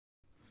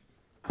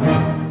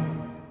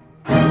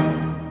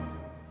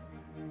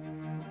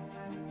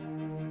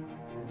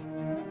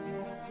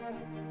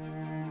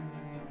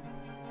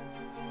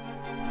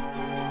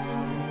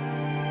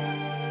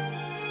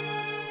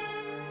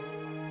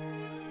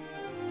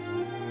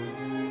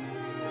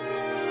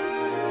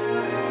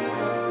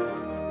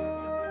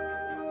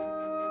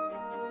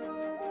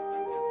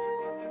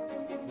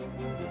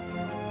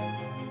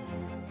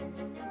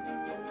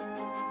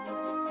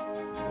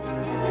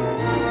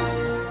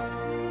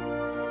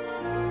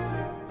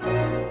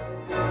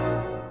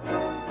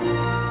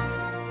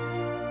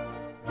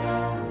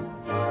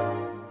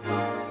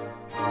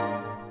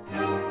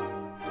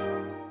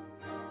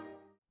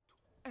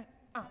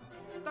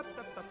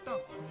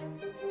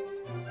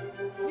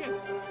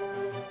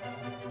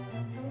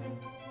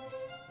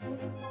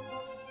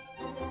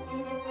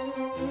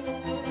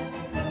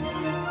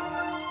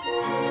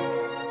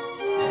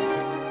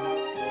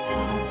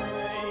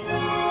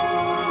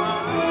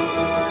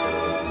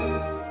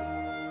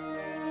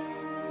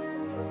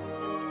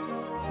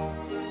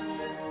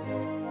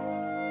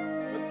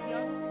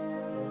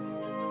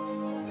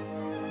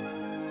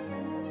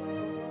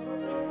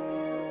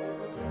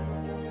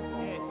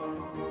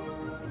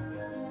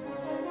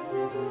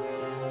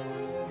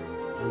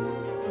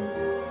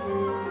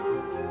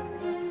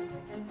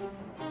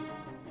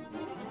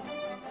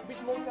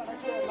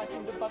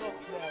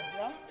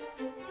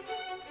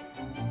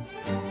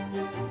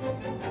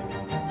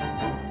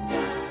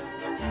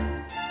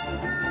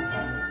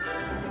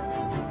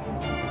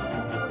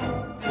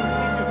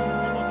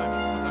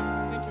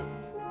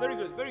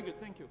very good,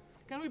 thank you.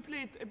 Can we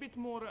play it a bit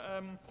more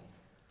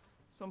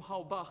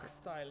somehow Bach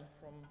style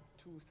from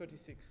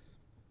 236?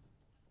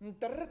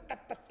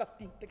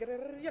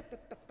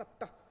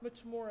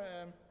 Much more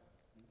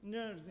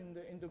nerves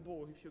in the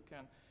bow if you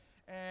can,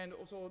 and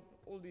also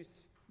all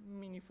these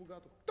mini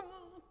fugato.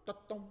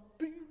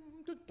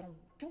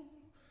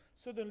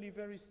 Suddenly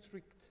very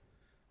strict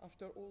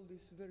after all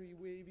these very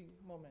waving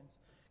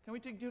moments. Can we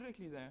take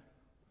directly there?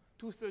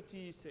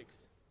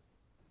 236.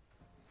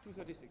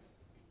 236.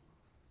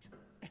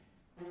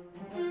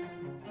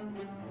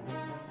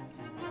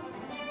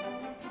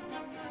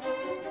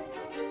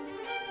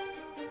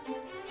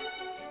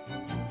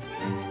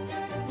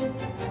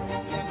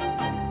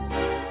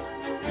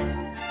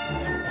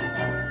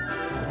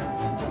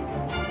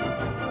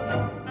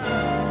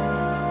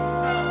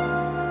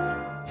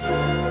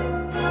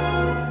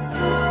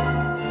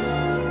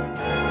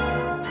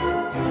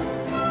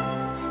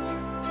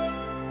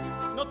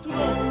 Not too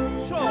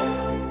long, short.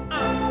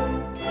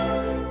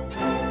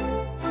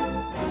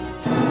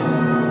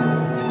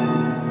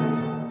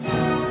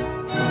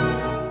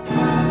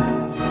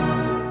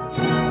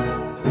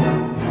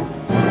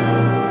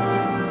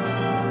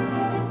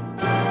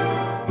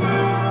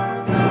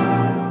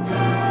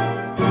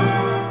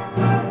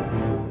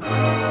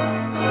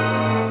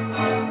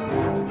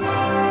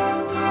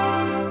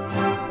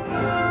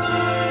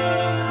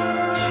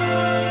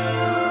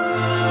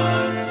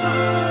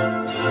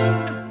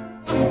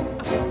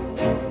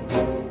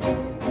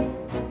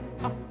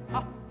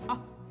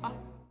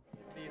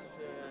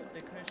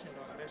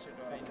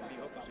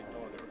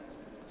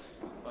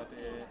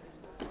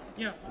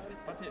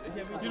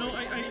 You know,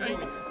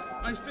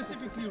 I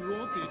specifically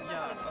wrote it.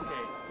 Yeah,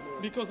 okay.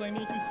 Because I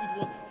noticed it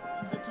was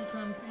the two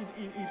times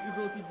it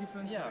wrote it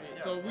differently.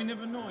 Yeah. So we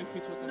never know if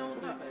it was a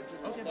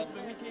mistake. Okay, but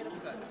we came to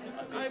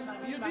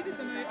that. You did it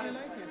and I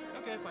liked it.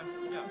 Okay, fine.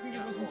 Yeah. I think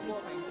it was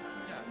interesting.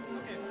 Yeah.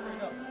 Okay, very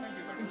good. Thank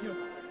you. Thank you.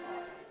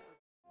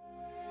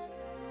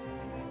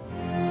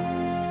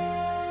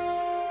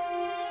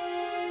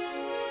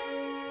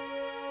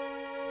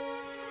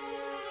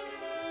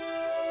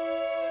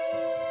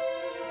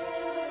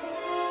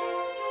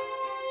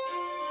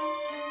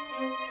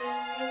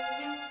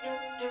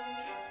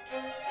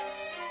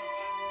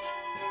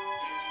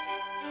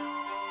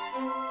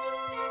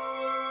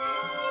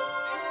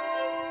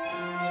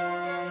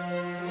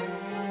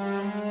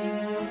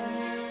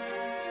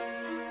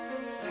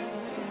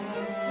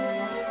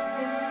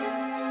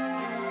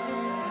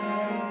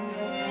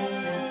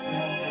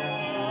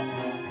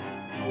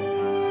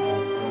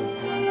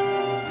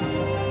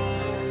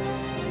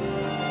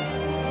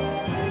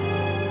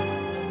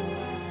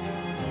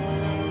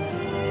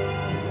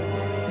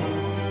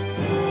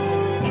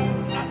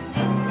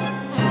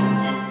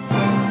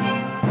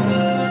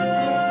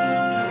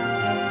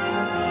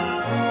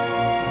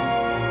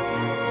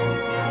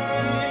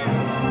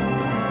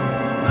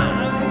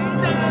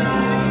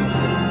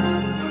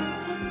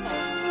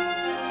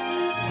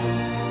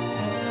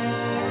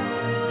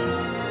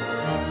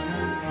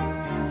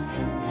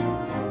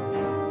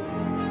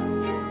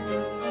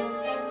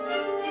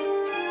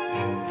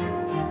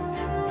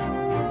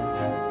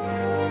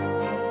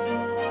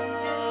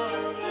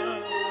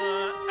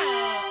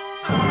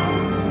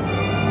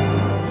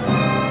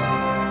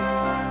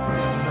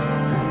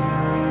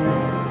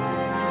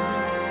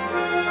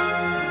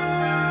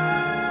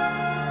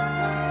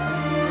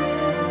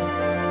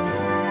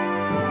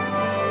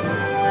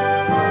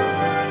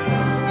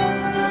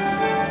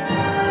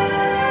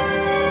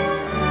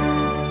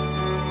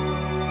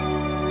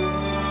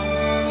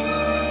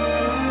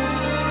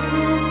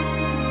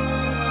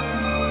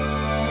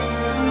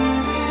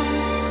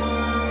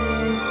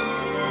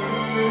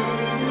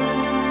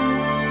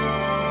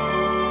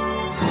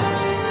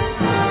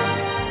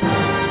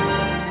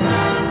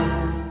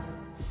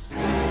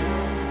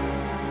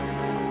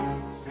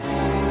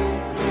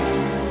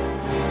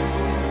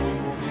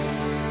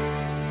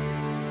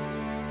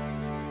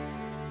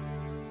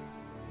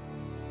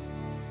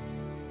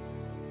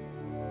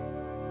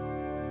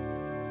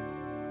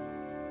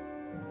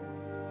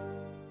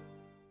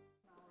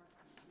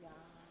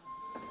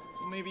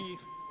 Maybe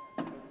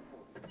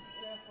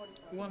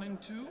 1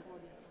 and 2?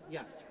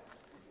 Yeah,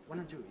 1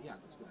 and 2, yeah,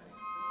 that's good.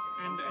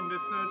 And the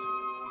third,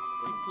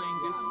 keep playing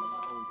this.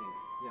 Own thing.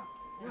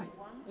 Yeah, right.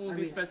 All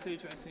this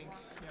passage, I think.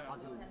 Yeah.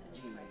 Until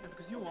G. Yeah,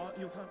 because you are.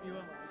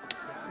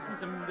 This is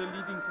the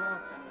leading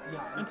part.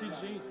 Yeah. Until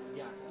G.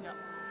 Yeah. Yeah.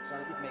 So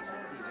it makes it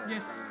easier.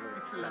 Yes.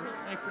 Excellent.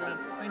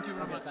 Excellent. Thank you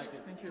very much. Thank you.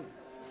 Thank you.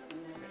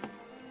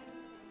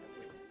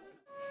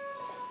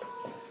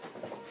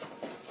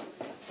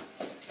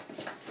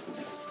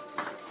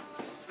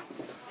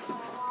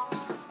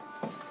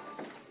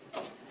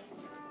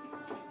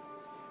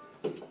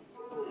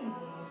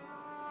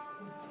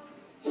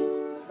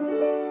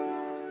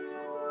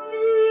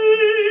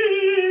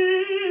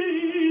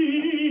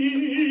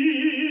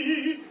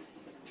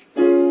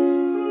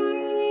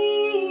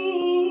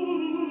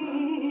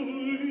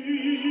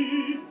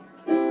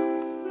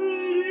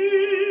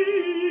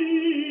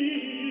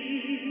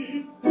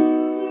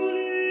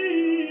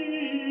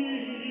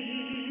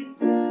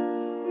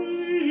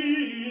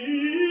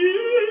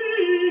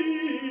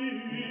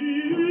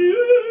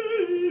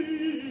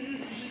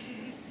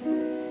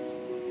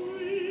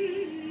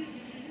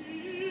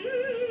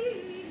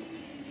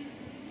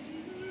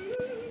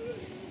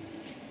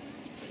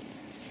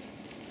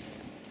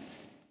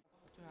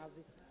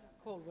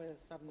 cold weather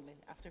suddenly.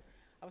 After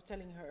I was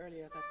telling her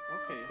earlier that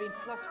Okay. it's been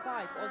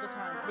 +5 all the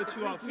time. But after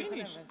you are Christmas and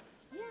Finnish. everything.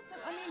 Yeah, but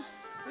I mean,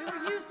 we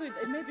were used to it.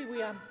 And maybe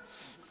we are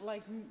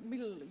like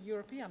Middle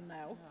European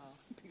now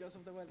because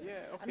of the weather.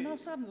 Yeah, okay. And now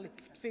suddenly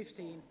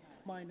 15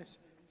 minus.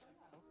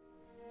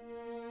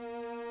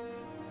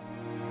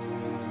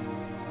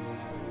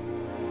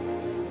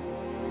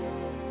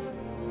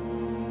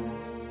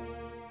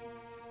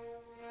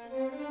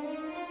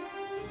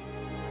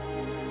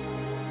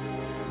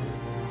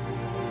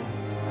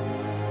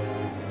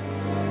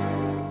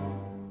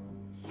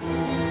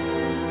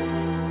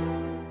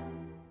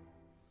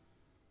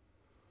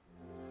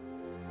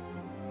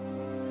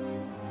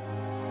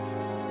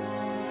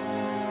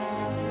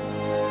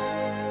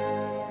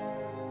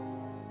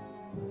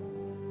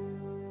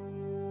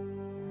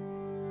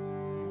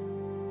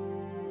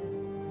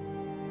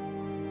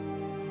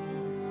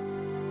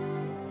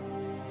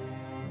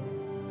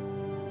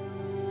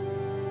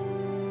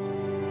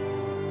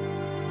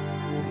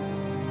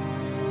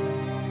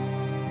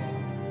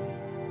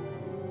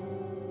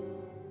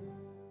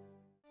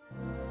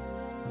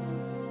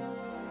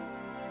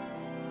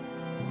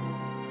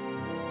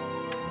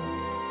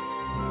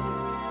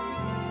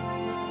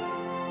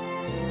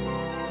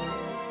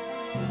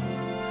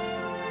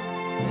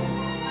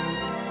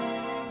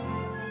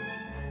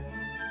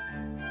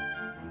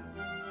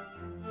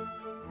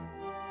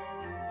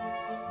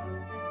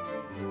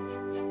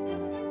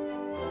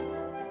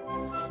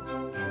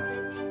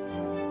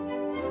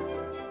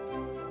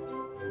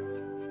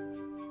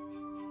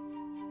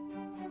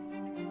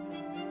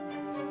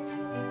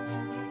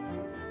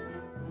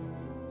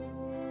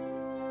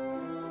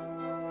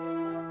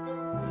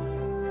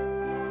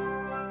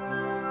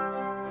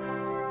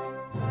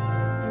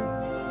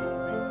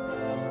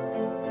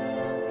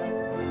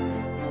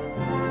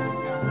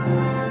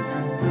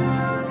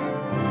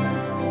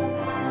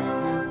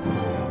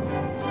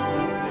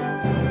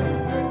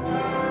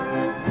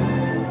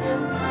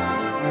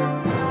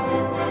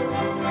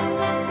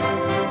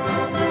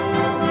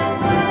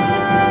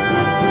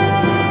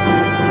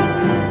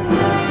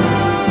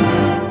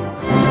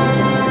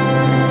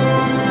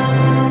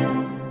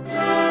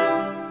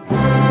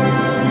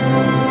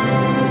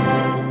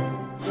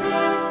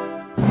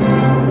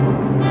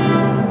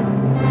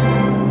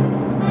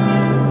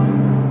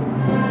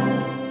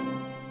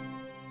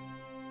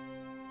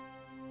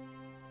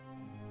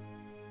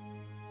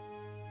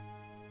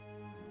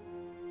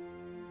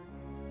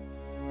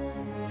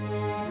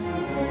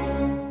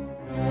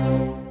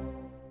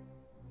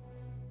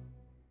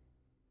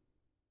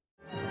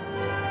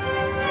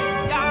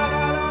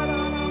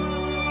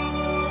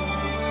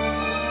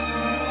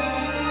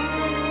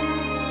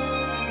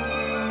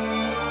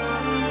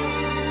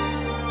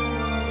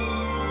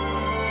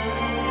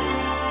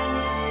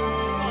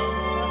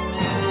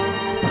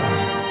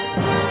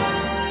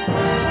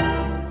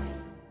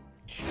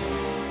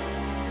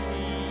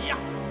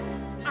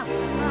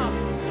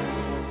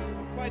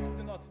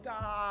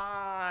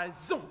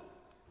 Zoom.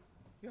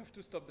 You have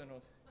to stop the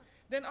note.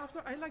 Then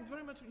after, I liked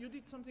very much, you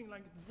did something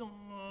like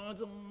zoom,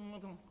 zoom,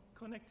 zoom,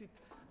 connected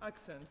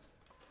accents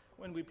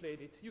when we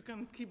played it. You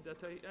can keep that,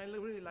 I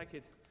really like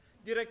it.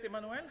 Direct,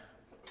 Emmanuel.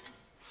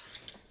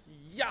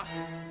 Yeah.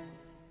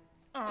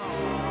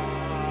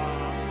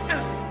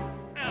 Yeah.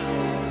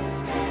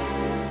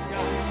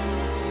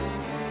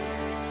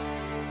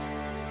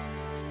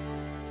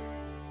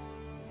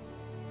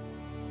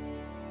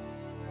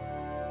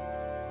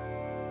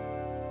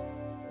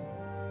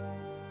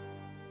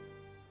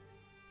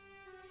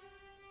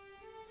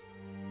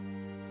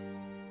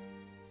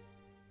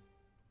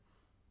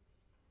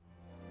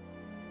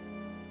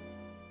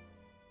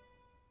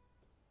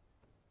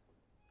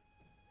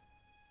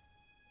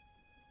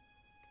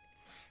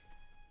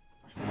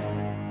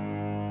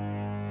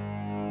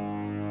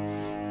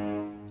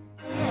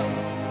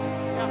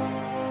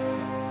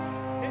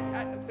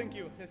 Thank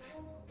you.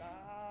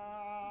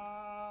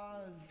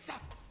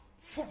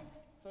 So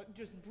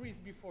just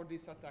breathe before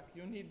this attack.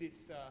 You need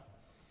this.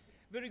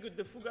 Very good.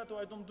 The fugato,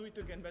 I don't do it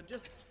again, but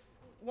just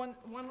one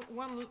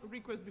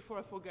request before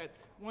I forget.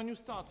 When you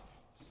start,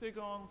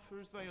 second,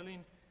 first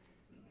violin,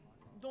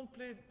 don't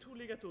play too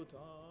legato.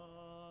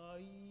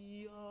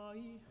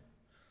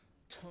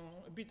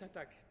 A bit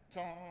attack.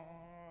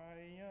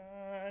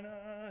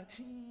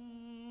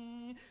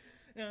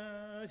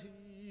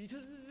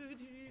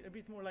 A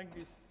bit more like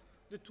this.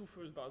 The two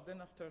first bars,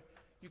 then after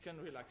you can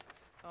relax.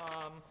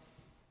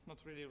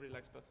 Not really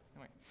relax, but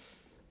anyway.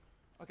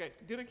 Okay,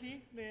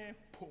 directly, the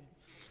boom.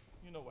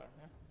 You know where,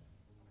 yeah?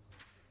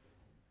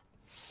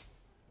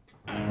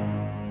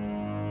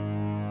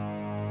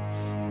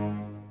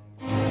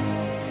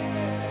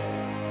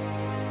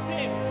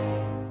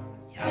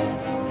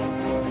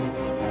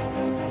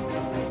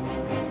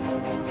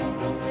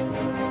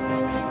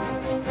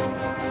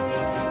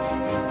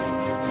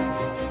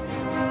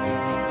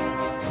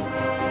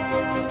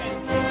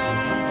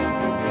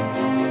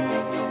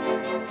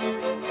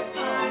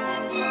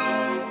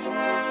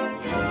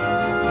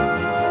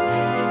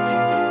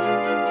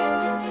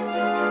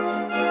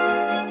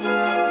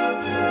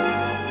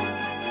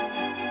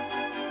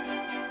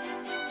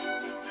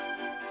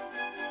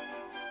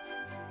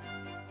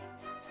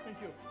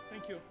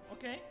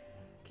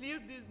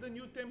 the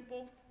new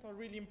tempo. It's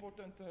really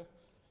important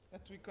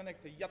that we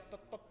connect the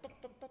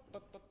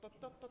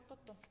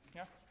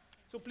yeah.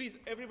 So please,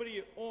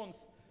 everybody,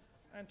 horns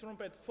and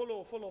trumpet,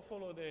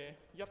 follow the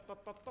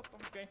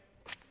okay.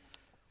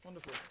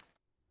 Wonderful.